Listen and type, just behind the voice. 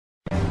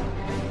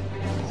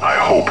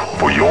hope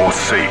for your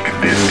sake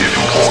this is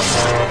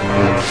important.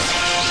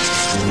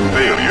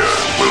 Failure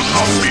will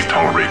not be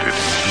tolerated.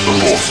 The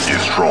Force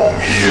is strong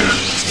here.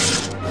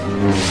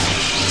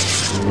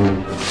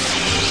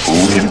 Who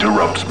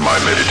interrupts my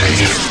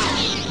meditation?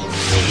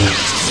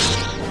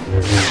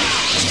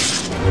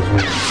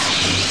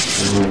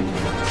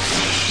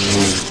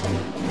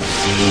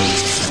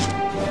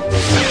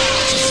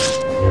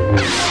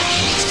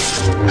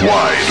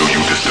 Why do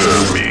you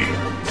disturb me?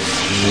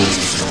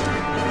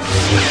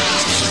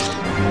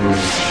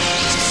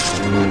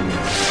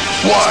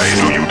 Why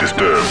do you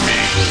disturb me?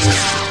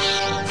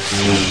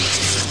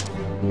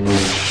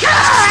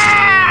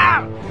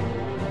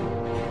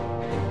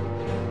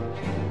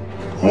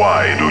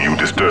 Why do you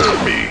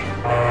disturb me?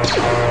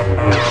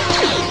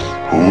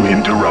 Who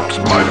interrupts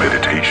my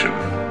meditation?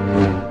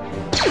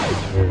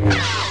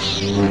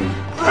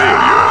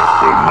 Failure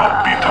will not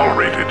be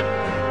tolerated.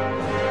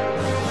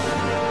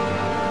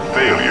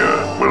 Failure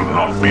will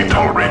not be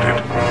tolerated.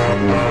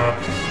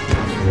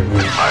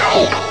 I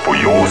hope for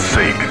your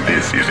sake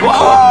this is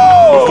important.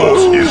 The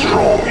Force is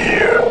strong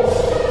here.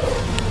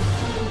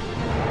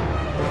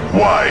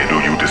 Why do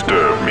you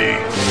disturb me?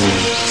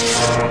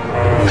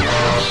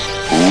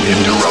 Who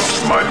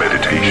interrupts my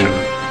meditation?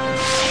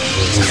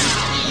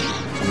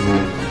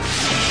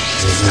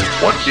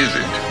 What is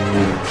it?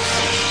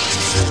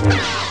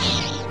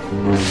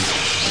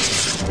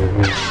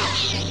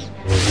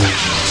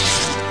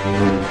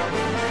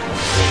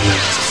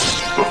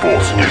 The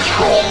Force is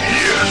strong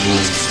here.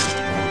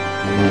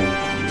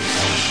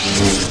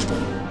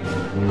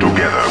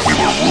 Together we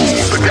will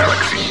rule the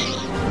galaxy.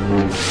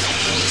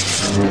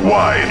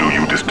 Why do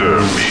you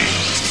disturb me?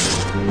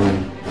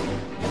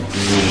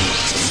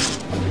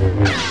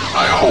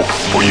 I hope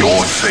for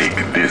your sake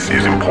this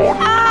is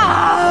important.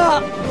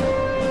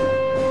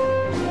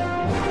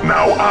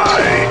 Now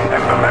I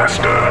am the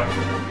Master.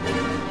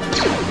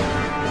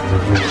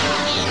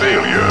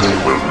 Failure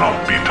will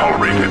not be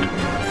tolerated.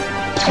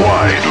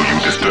 Why do you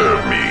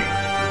disturb me?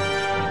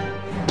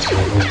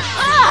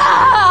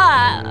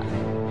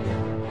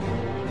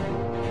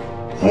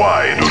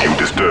 Why do you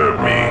disturb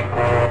me?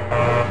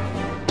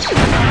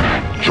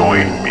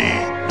 Join me.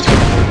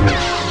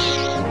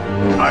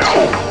 I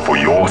hope for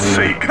your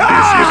sake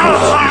this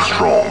Force is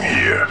strong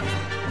here.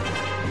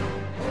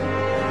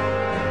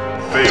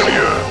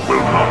 Failure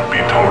will not be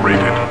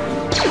tolerated.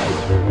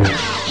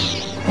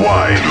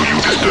 Why do you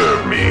disturb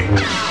me?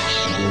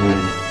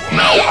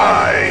 Now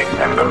I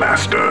am the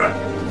Master.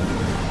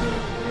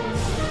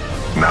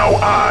 Now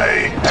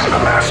I am the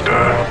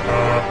Master.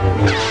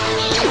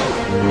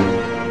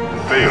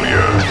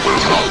 Failure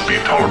will not be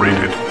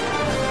tolerated.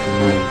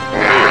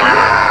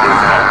 Failure will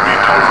not be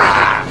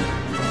tolerated.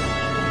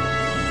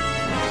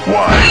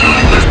 Why do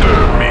you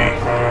disturb me?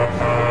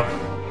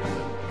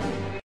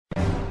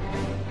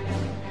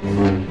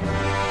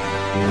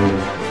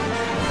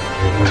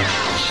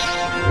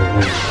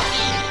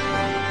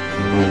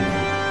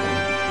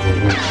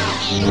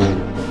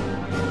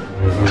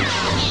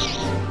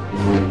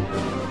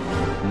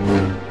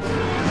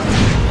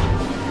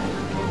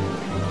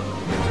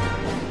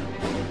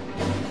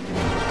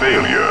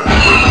 Failure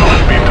will not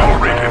be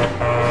tolerated.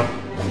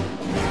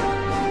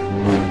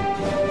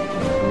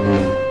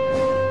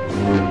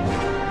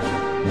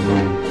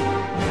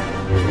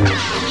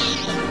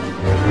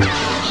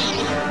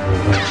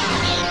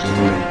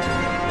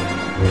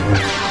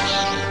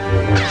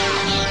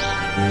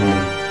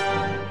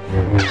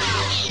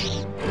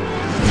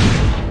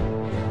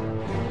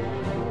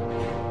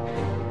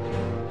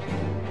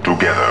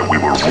 Together we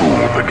will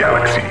rule the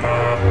galaxy.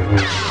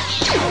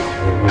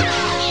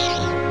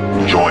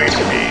 Join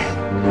me.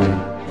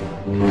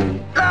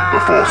 The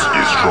Force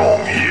is strong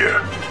here.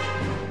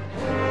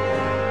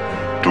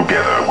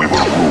 Together we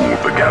will rule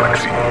the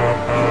galaxy.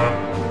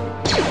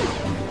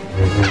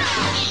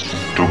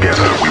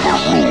 Together we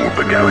will rule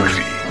the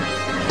galaxy.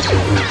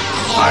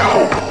 I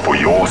hope for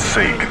your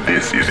sake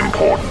this is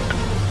important.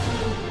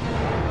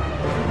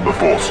 The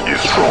Force is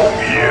strong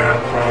here.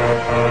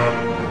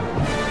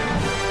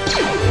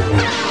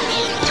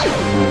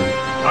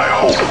 I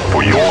hope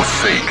for your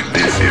sake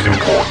this is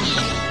important.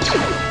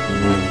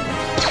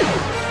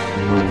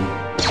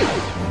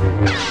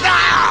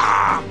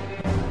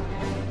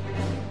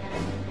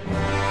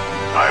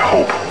 I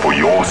hope for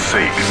your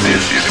sake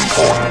this is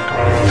important.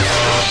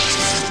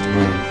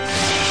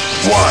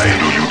 Why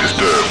do you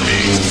disturb me?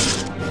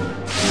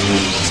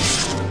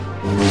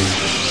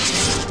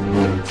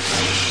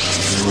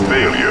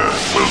 Failure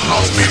will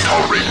not be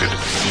tolerated.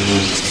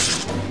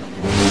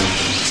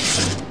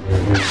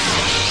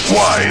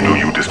 Why do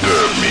you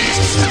disturb me?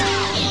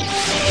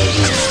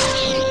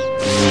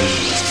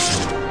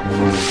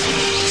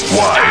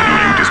 Why do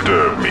you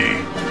disturb me?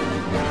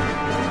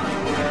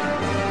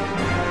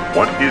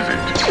 What is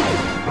it?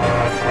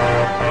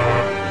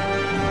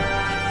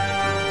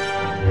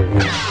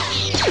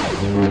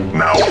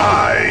 Now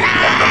I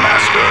am the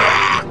Master.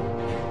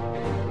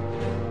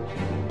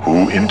 Who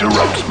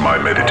interrupts my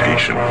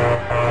meditation?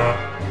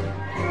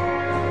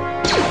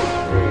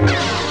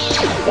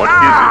 What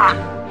is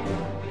it?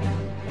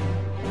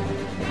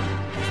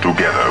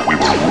 Together we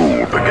will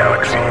rule the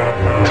galaxy.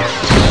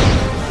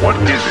 What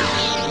is it?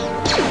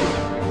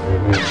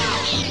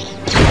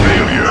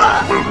 Failure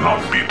will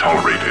not be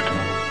tolerated.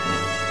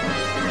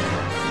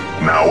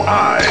 Now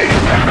I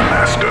am the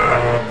master.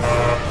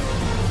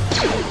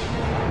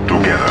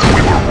 Together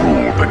we will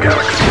rule the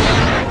galaxy.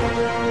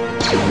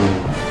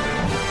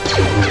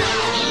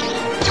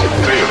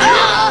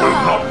 Failure will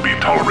not be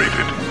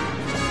tolerated.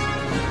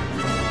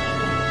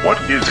 What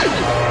is it?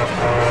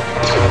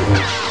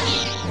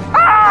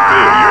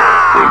 Failure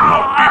will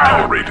not be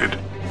tolerated.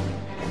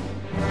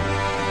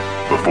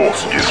 The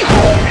Force is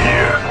strong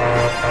here.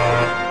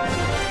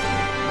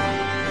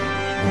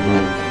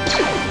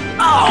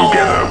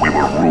 Together we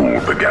will rule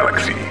the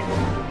galaxy.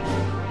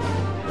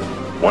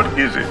 What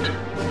is it?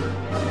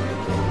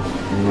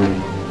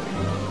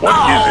 What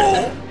is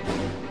it?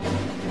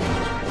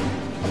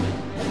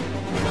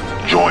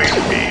 Join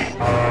me.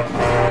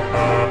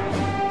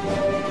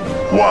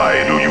 Why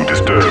do you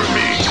disturb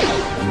me?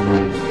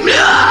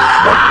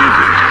 What is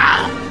it?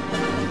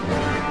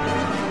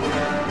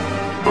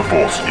 The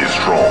Force is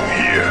strong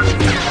here.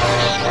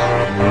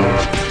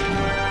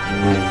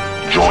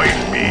 Join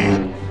me.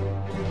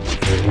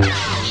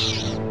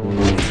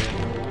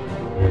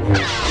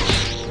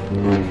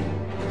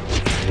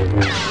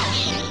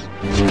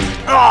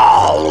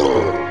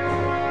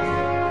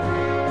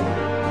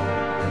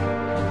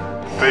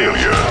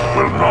 Failure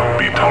will not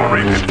be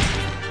tolerated.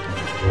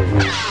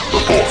 The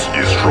Force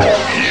is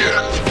strong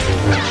here.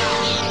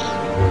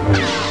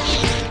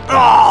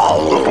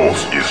 The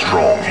Force is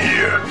strong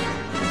here.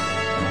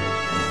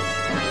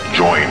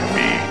 Join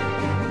me.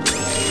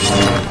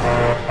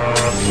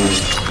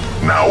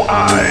 Now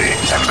I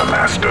am the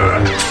master.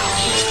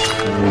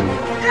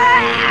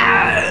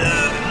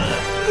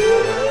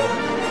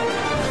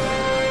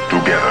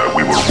 Together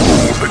we will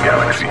rule the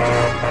galaxy.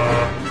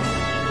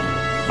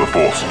 The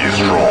Force is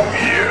strong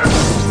here.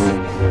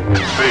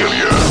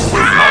 Failure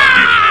will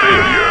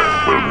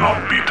not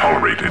be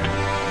tolerated.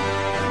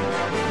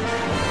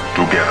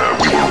 Together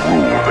we will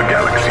rule the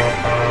galaxy.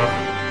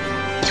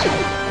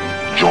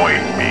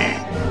 Join me.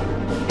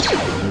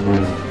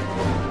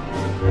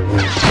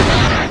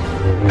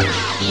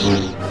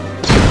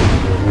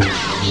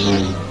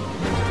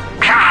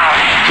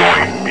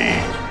 Join me.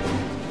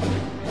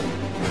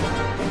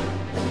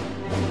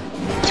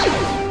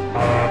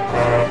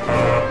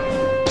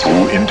 Who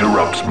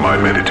interrupts my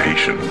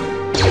meditation?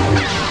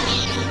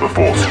 The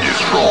Force is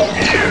strong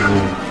here.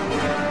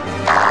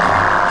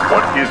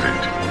 What is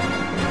it?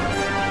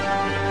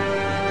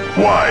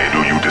 Why do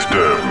you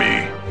disturb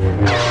me?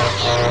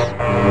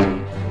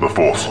 The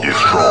Force is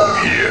strong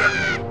here.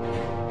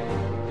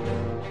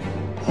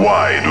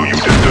 Why do you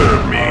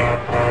disturb me?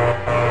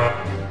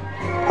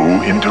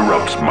 Who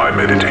interrupts my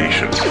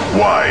meditation?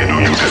 Why do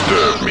you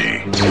disturb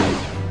me?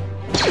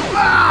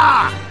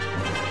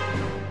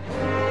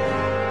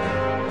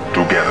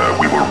 Together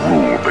we will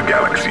rule the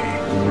galaxy.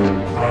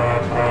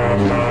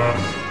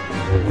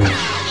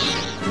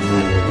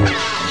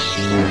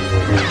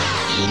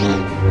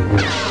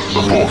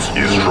 The Force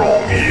is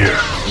strong here.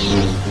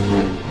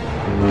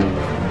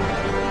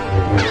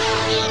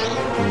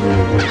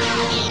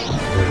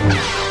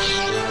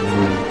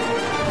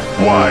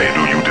 Why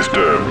do you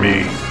disturb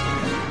me?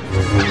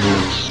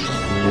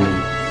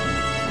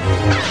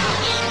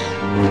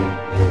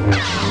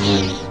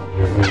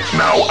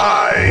 Now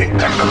I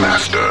am the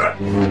master.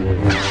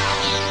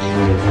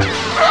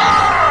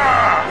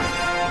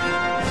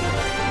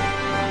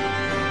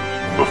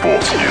 The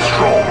Force is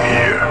strong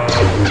here.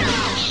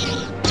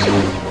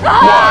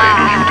 Why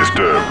do you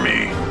disturb me?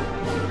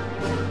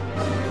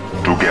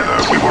 Together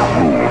we will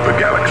rule the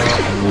galaxy.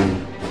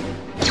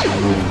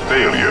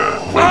 Failure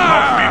will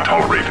not be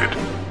tolerated.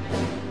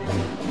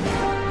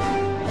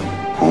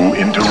 Who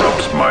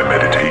interrupts my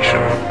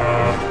meditation?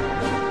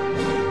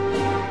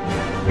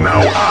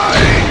 Now I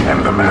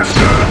am the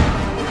master.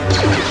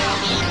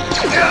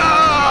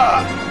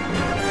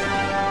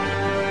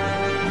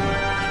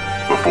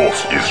 The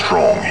Force is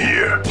strong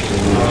here.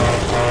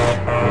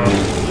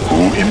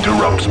 Who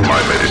interrupts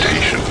my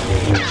meditation?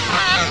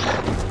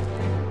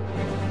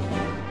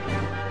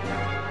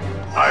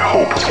 I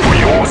hope for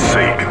your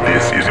sake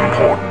this is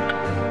important.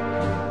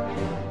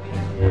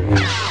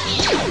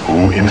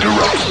 Who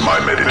interrupts my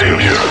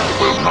meditation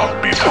will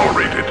not be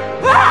tolerated.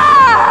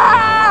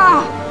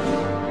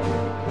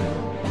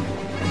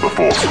 The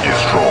Force is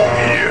strong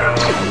here.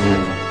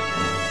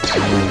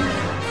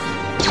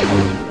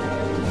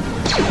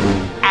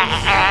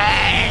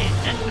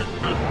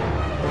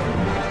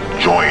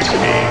 Join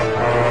me.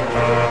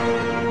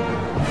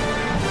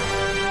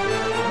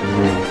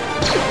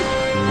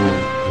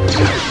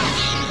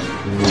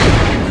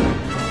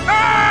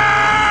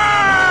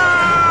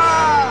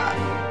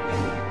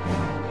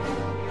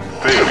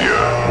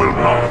 Failure will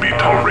not be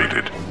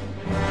tolerated.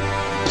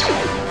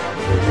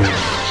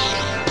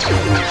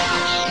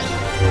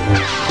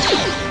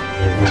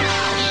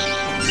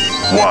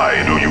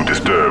 Why do you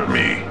disturb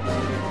me?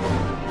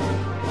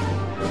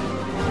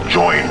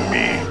 Join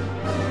me.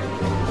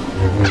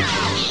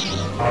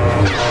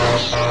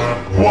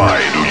 Why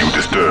do you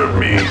disturb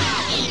me?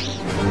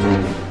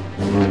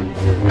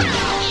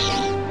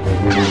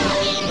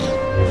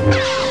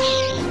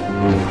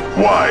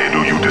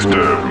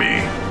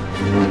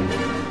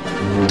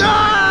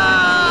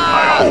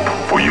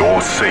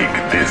 your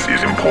sake, this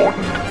is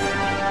important.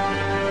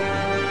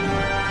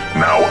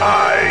 Now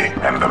I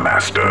am the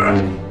master.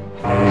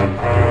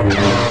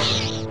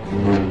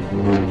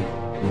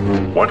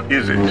 What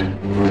is it?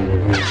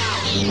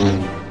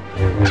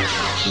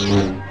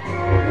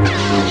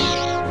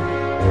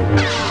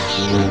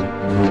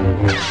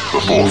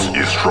 The Force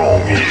is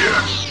strong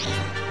here.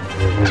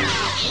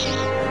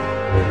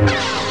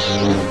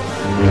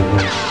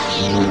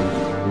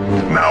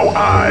 Now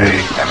I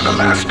am the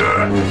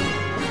master.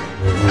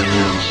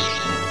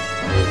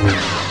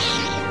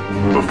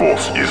 The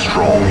Force is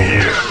strong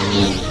here.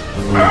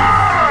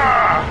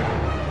 Ah!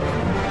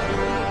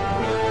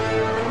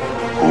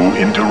 Who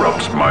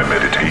interrupts my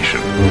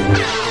meditation?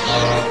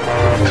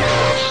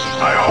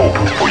 I hope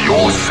for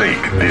your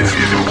sake this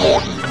is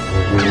important.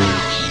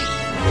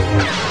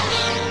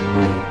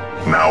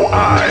 Now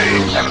I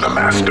am the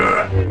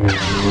master.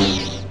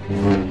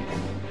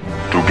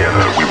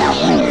 Together we will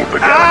rule the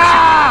galaxy.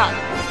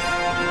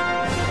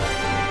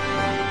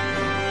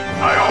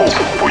 I hope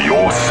for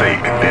your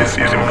sake this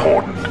is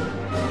important.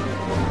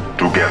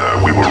 Together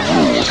we will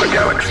rule the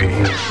galaxy.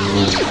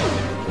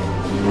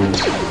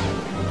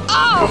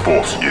 The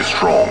Force is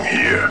strong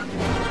here.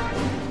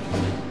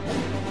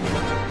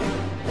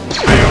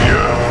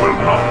 Failure will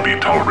not be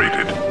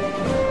tolerated.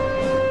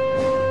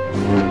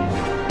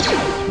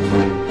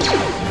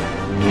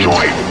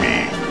 Join me.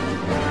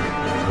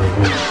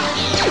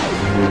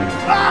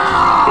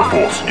 The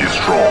Force is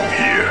strong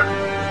here.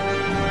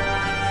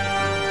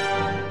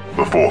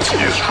 The Force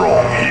is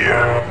strong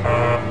here.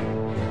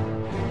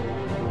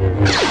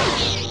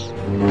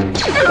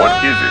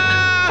 What is it?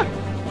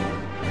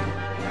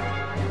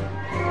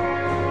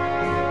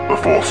 The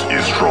Force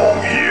is strong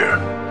here.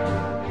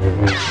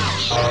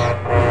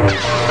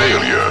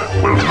 Failure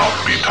will not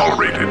be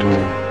tolerated.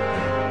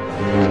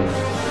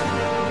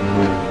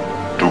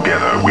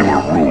 Together we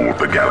will rule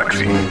the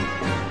galaxy.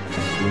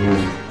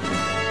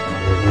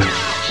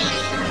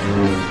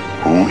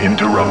 Who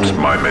interrupts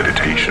my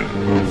meditation?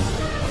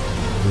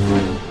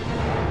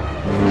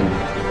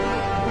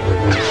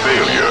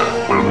 Failure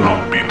will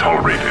not be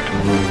tolerated.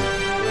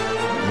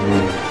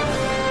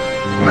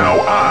 Now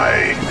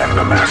I am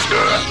the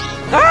master.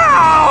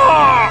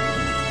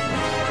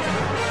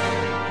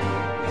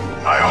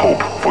 I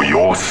hope for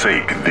your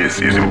sake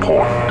this is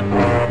important.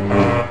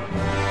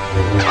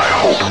 I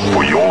hope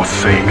for your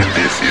sake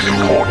this is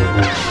important.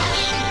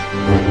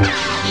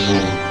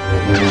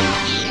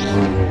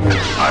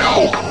 I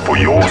hope for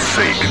your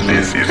sake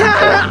this is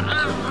important.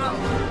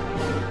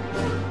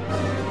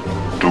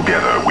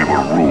 Together we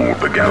will rule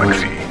the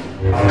galaxy.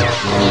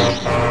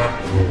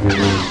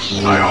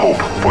 I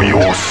hope for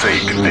your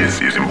sake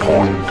this is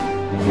important.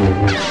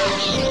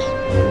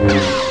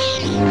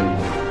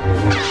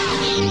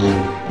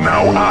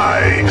 Now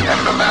I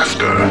am the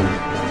master.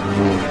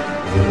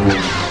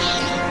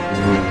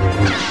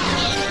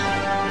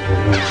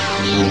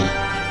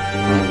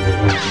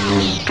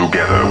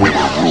 Together we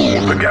will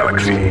rule the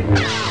galaxy.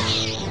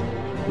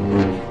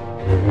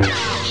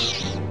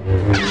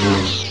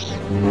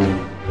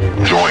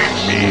 Join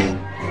me.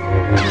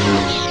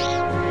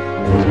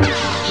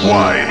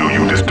 Why do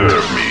you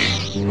disturb me?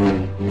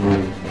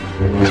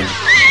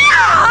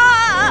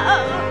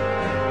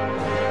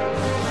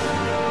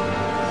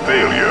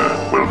 Failure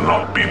will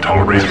not be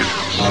tolerated.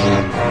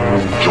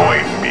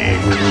 Join me.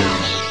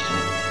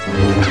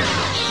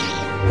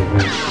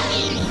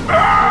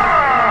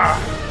 Ah!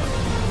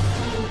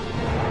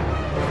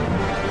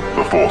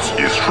 The Force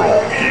is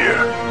strong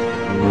here.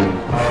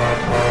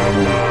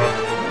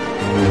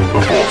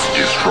 The Force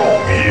is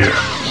strong here.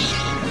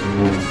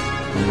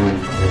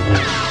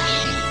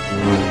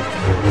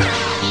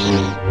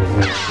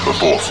 The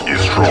Force is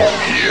strong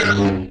here.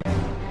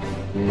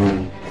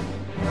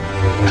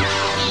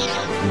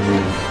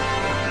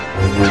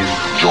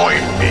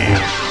 Join me.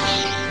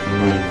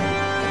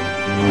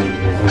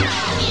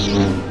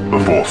 The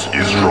Force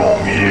is strong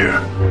here.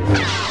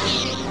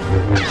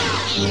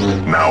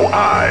 Now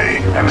I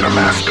am the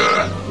master.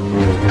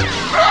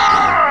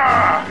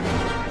 Ah!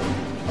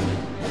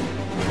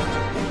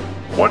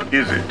 What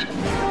is it?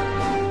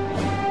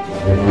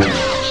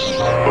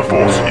 The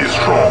Force is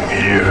strong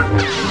here.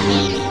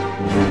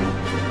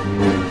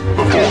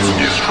 The Force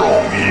is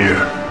strong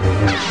here.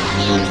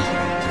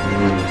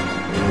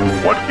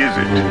 What is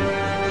it?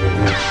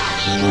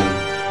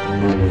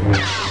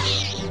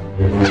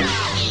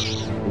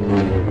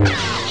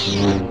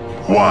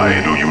 Why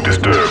do you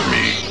disturb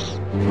me?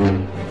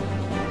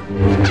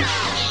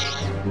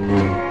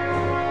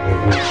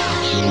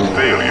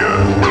 Failure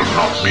will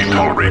not be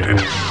tolerated.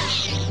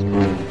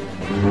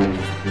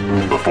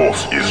 The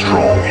Force is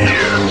strong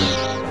here.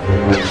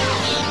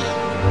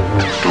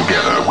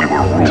 Together we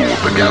will rule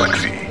the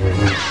galaxy.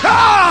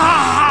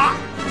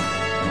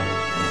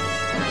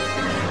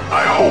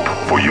 I hope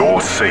for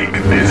your sake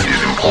this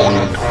is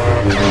important.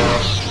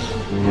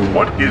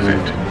 What is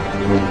it?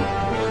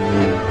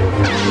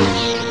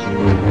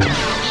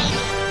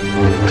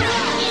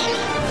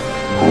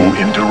 Who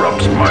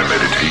interrupts my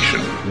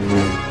meditation?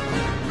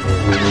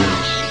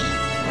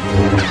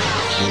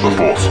 The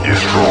Force is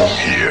strong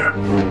here.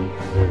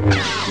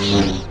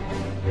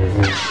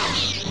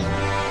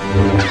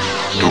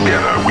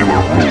 Together we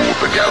will rule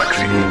the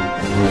galaxy.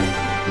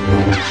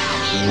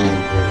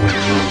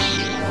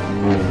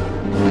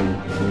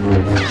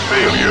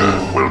 Failure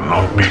will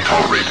not be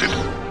tolerated.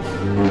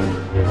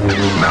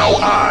 Now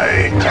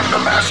I am the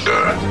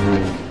Master.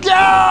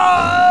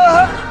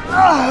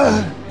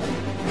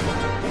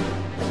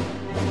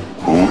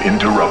 Who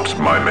interrupts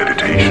my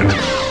meditation?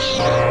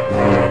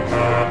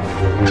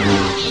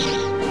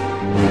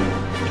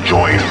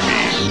 Join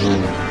me.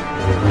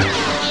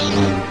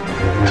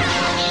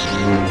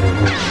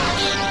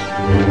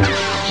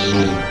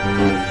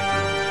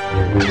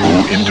 Who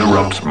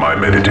interrupts my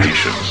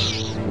meditation?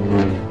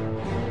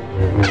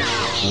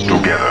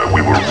 Together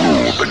we will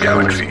rule the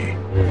galaxy.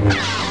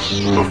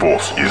 The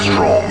Force is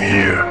strong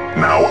here.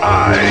 Now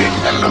I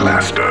am the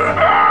Master.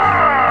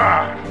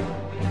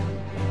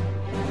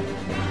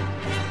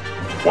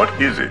 What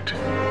is it?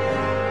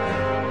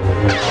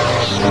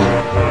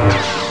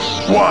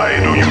 Why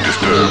do you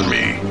disturb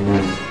me?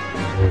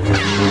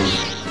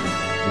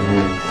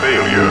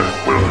 Failure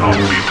will not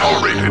be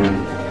tolerated.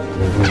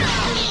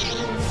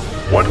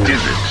 What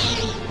is it?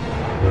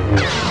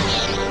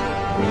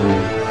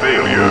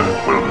 Failure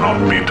will not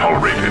be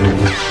tolerated.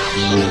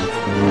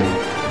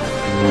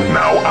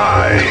 Now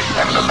I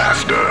am the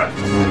Master.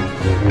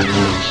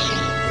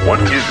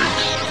 What is it?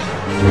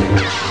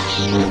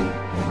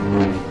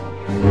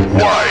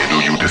 Why do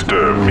you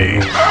disturb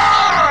me?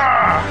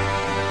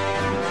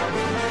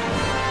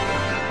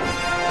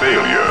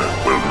 Failure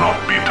will not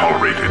be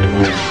tolerated.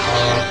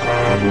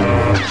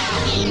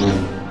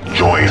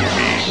 Join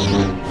me.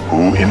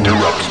 Who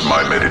interrupts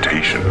my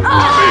meditation?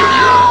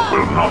 Failure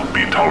will not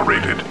be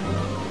tolerated.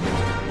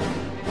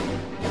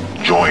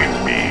 Join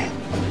me.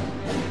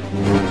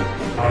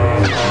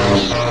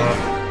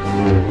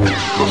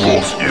 The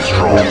Force is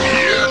strong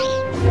here.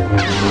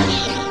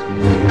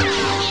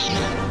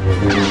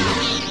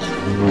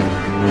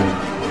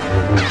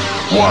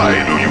 Why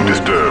do you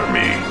disturb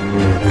me?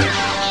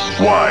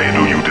 Why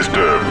do you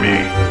disturb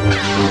me?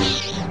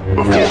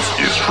 The Force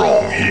is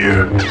strong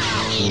here.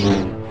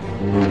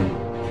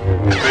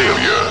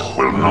 Failure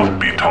will not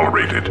be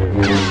tolerated.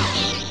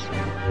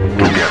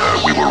 Together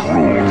we will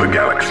rule the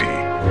galaxy.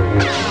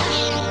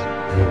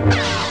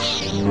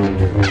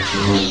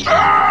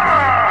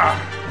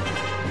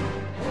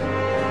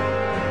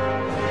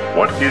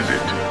 What is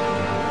it?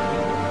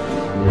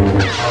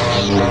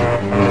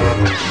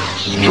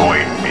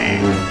 Join me.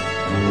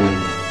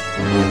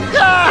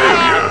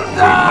 Failure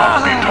will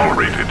not be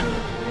tolerated.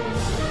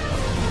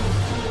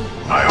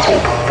 I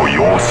hope for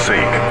your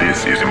sake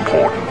this is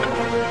important.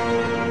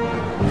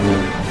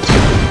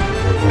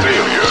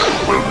 Failure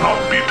will not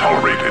be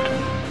tolerated.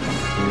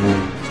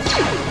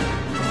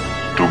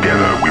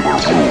 Together we will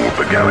rule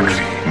the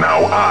galaxy.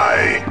 Now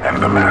I am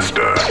the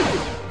Master.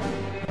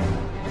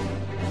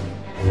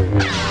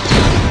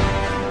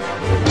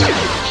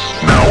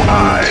 Now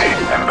I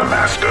am the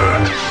Master.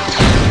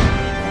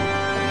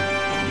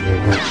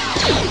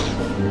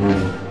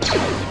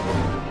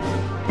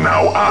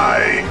 Now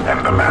I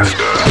am the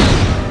Master.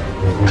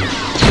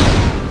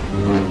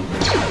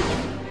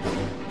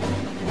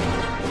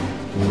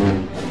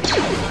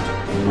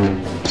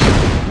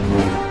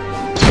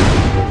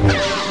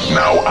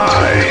 Now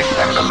I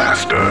am the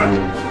Master.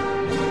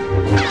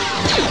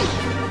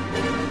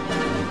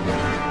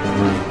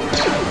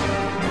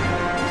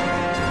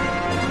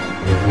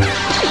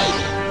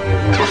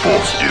 The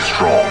Force is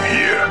strong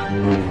here.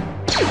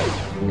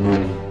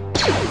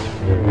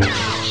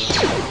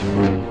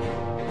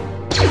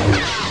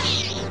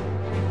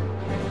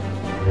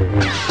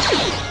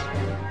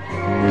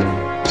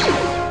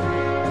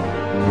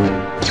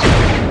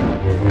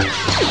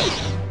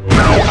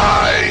 Now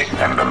I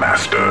am the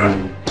Master.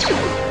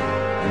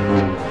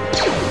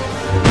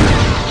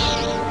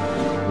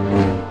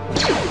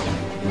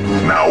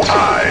 Now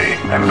I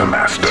am the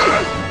Master.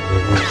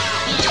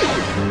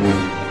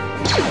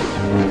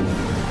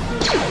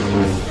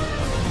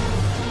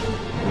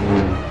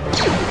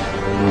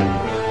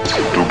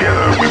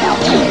 Together we will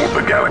rule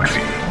the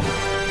galaxy.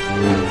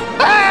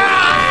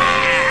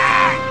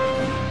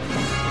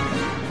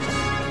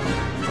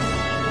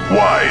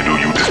 Why do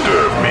you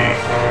disturb me?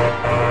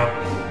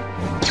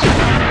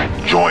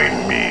 Join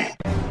me.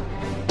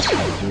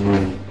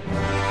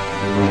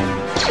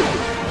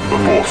 The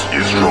Force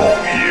is strong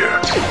here.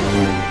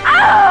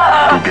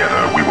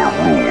 Together we will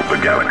rule the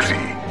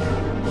galaxy.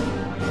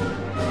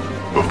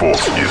 The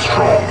Force is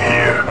strong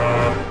here.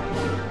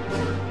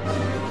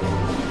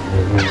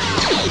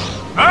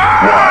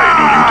 Why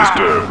do you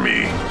disturb me?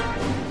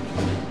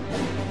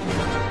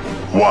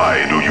 Why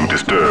do you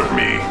disturb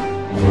me?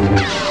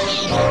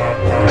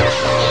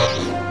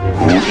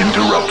 Who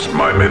interrupts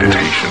my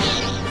meditation?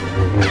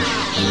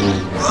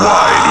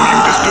 Why do you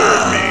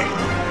disturb me?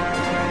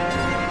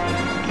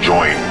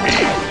 Join me.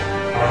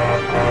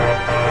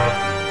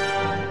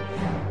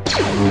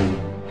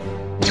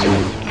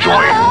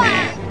 Join me.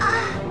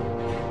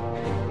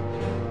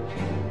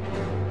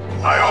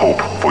 I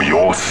hope for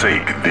your your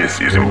sake, this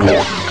is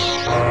important.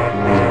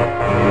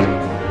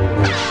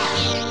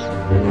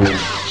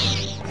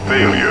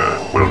 Failure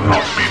will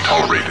not be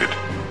tolerated.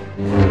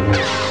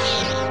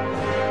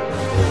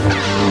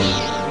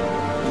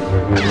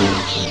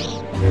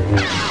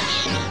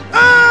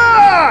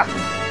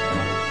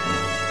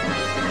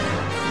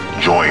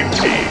 Join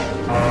me.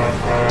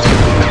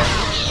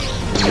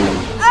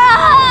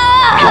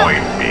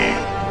 Join me.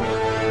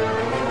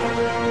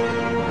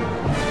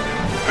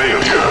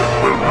 Failure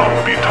will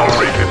not be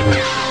tolerated.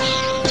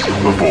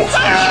 The Force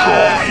is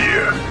strong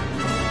here.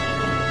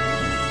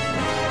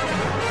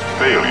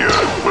 Failure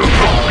will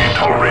not be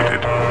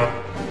tolerated.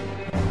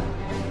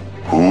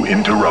 Who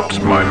interrupts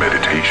my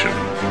meditation?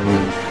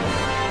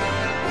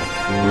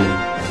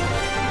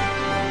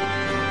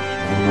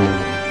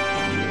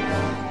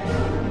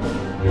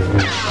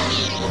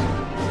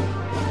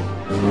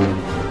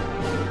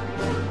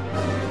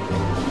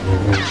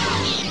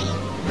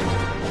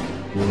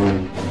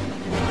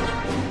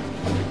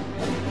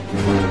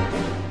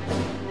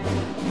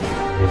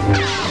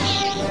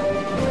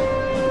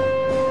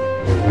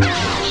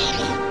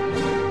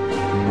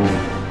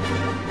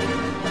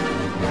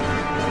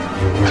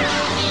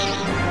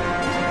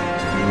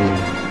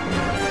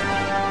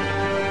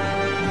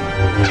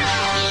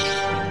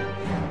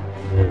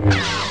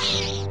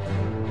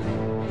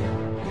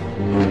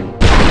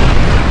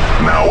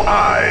 Now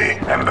I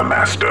am the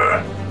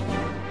Master.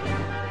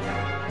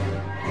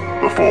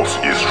 The Force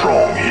is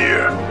strong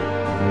here.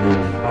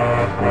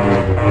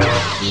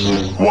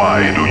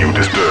 Why do you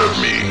disturb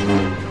me?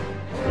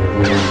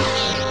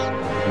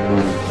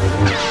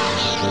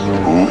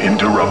 Who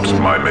interrupts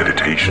my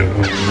meditation?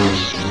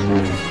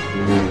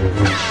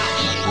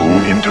 Who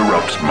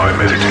interrupts my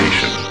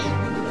meditation?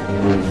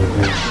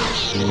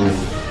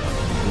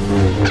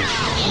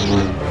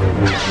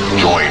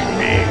 Join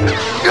me.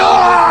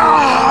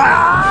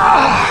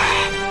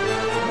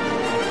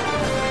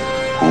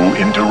 Who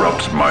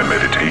interrupts my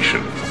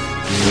meditation?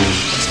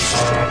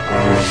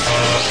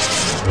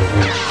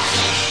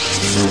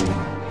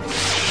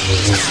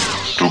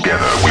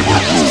 Together we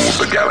will rule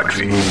the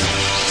galaxy.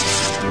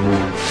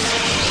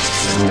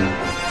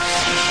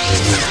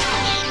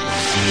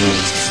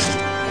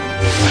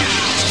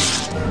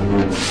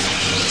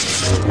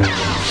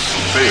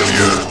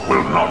 Failure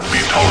will not be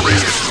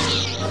tolerated.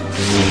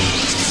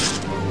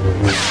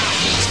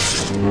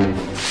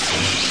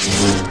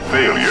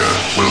 Failure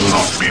will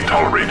not be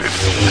tolerated.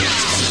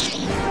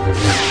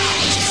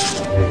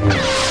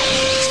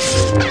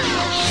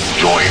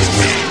 Join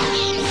me.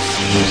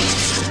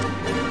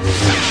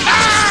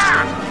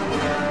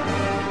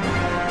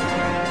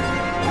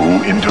 Who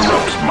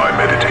interrupts my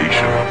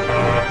meditation?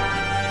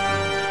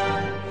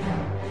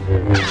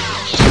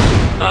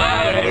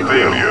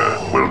 Failure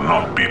will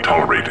not be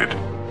tolerated.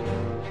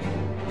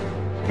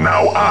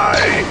 Now I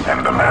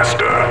am the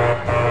Master.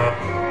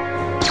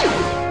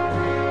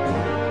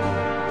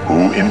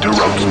 Who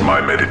interrupts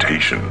my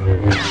meditation?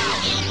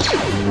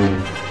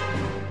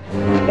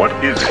 What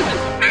is it?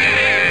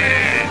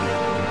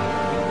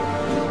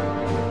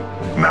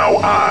 Now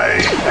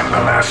I am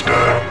the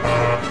Master.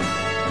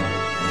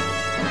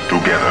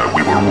 Together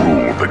we will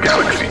rule the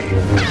galaxy.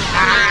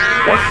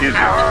 What is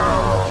it?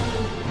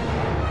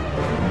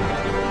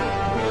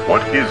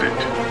 What is it?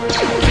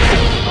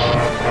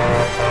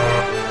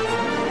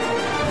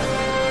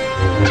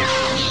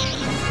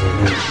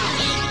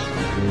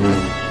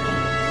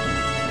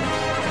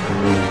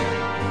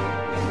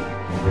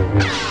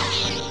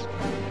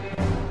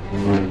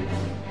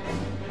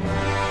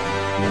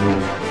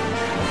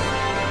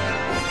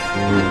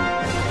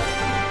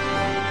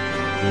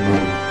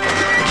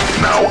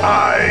 Now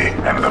I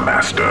am the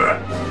Master.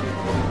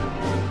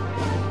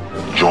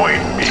 Join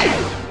me.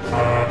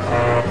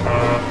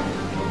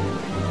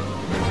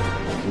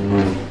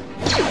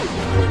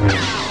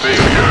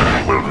 Failure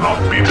will not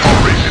be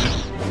tolerated.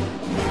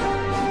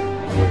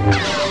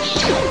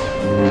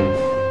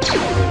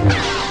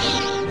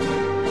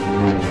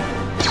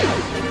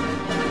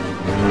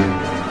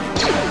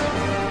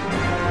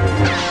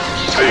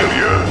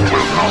 Failure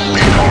will not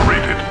be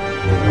tolerated.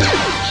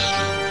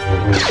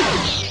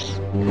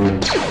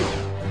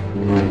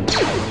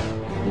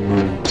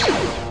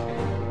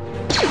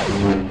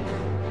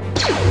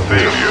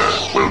 Failure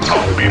will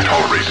not be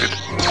tolerated.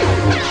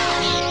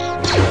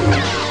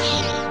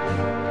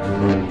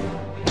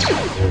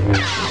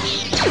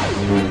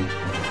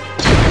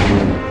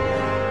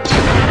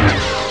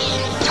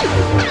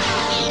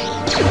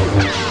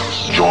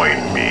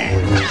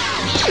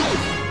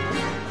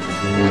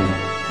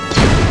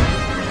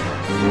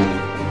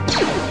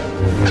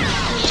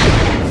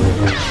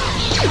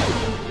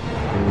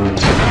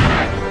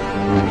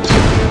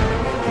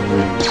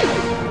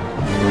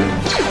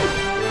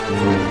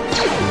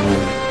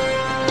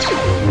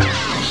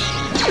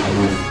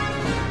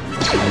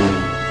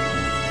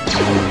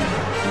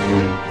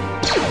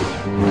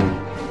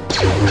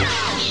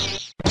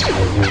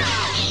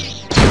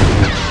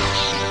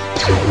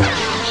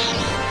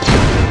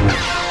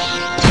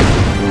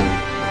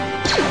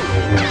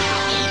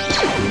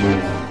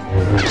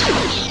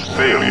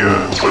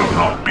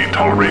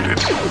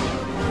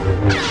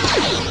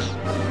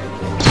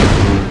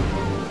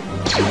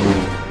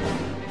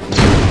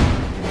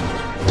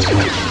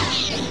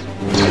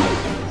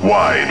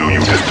 Why do you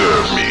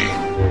disturb me?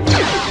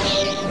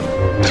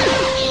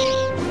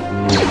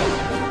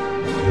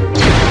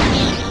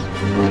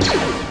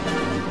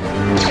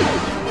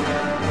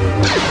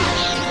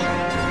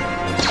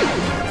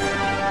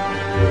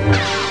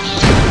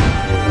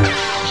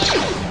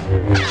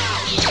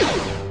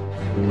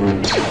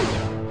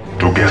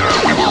 Together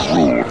we will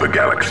rule the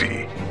galaxy.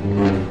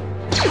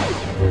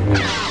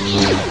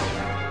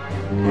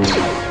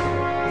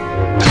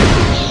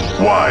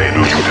 Why do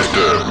you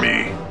disturb me?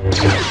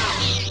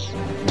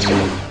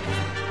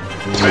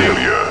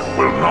 Failure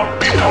will not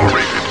be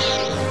tolerated.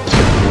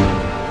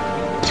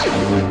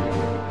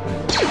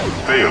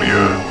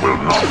 Failure will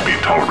not be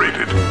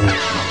tolerated.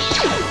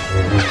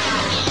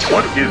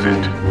 What is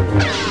it?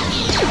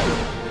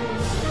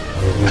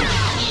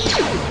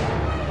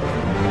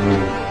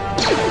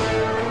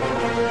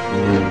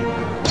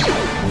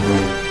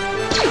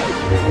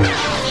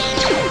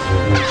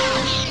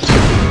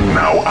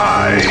 Now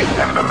I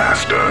am the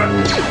master.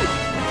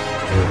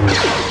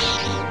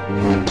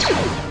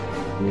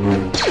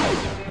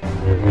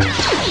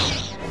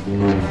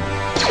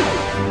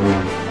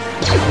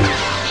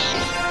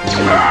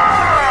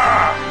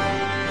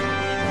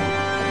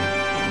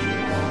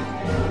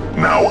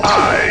 Now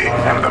I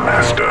am the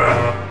master.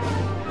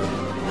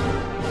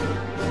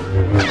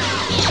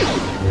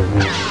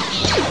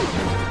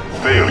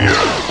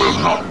 Failure will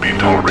not be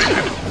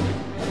tolerated.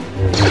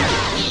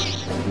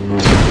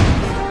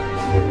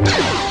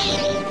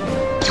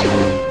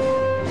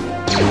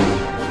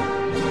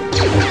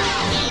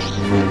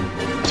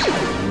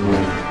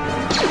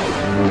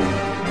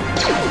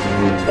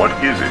 What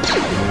is it?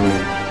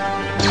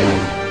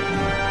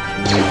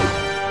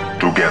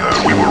 Together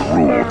we will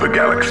rule the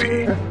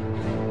galaxy.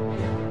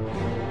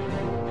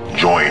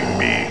 Join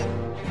me.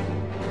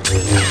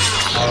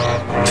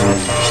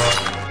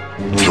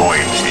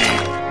 Join me.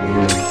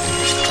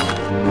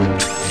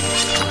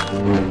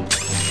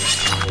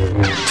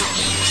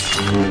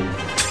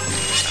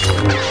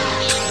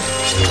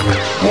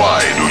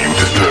 Why do you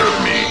disturb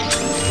me?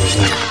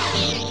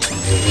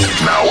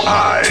 Now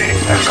I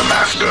am the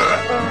master.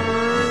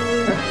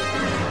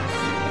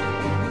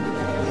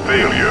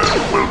 Failure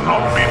will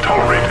not be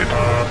tolerated.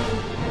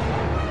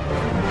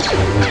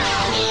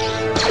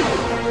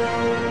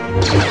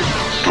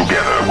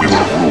 Together we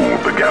will rule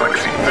the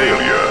galaxy.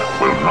 Failure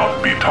will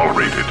not be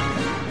tolerated.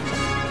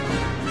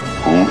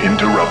 Who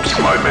interrupts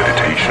my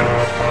meditation?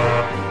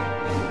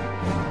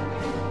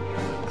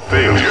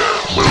 Failure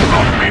will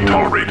not be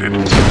tolerated.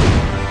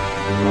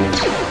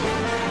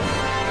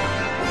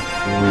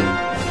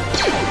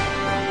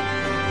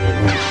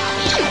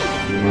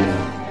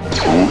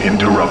 Who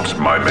interrupts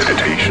my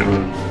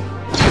meditation?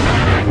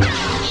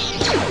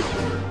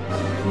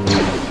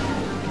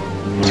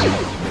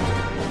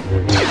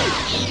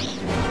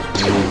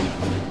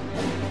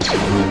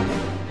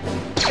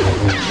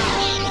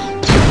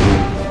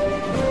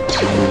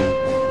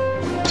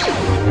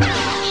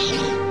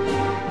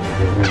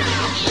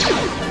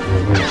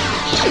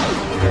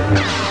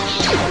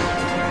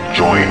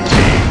 Join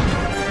me.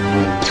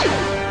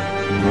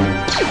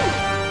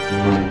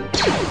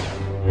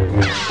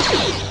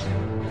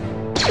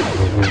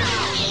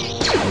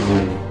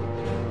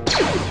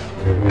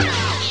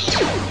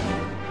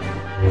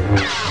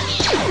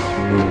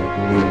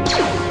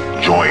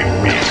 Join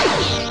me.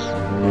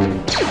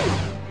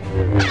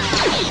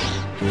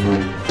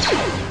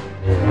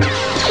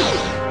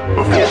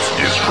 The force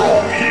is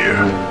strong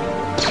here.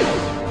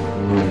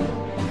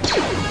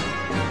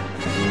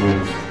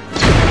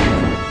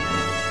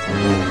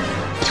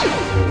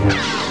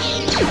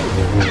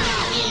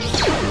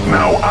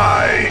 Now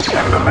I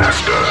am the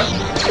master.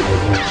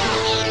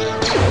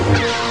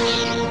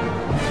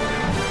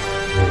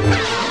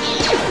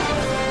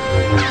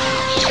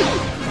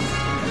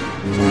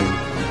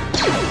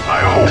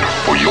 I hope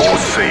for your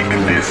sake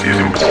this is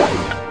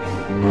important.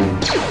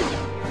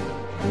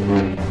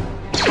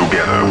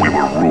 Together we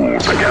will rule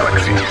the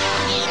galaxy.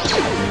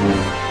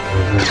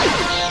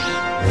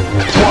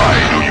 Why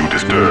do you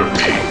disturb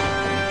me?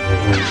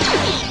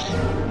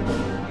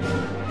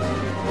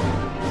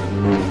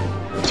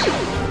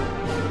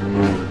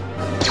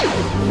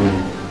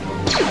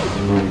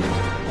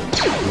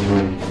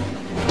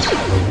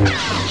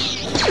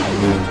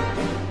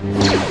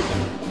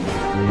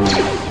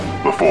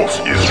 The force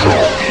is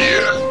strong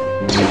here.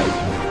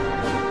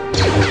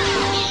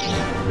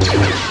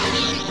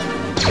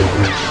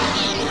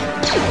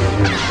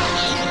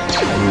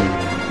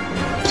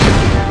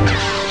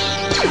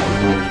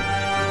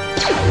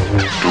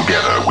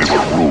 Together we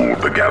will rule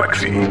the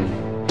galaxy.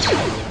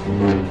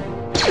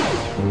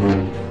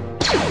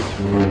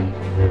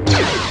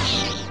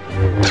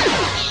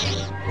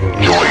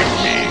 Join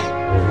me.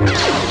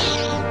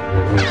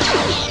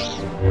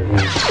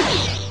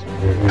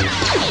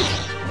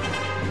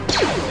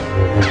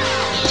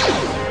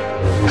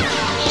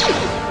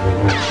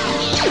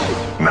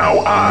 Now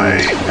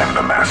I am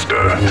the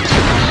master.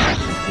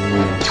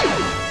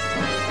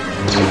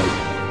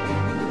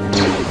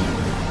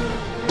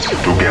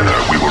 Together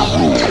we will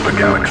rule the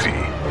galaxy.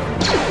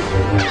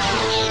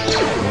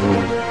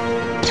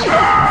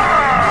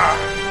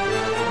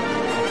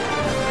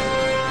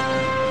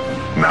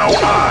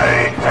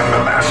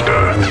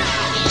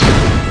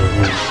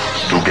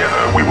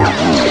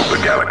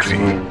 the galaxy.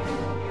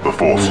 The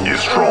Force is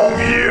strong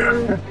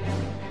here.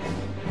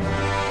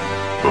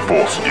 The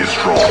Force is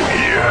strong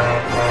here.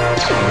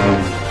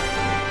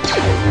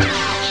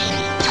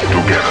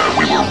 Together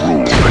we will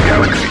rule the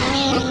galaxy.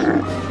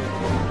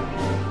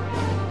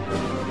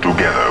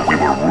 Together we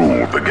will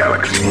rule the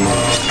galaxy.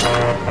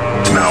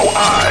 Now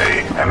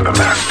I am the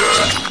Master.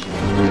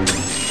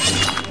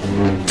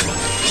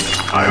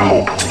 I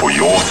hope for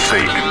your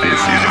sake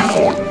this is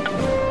important.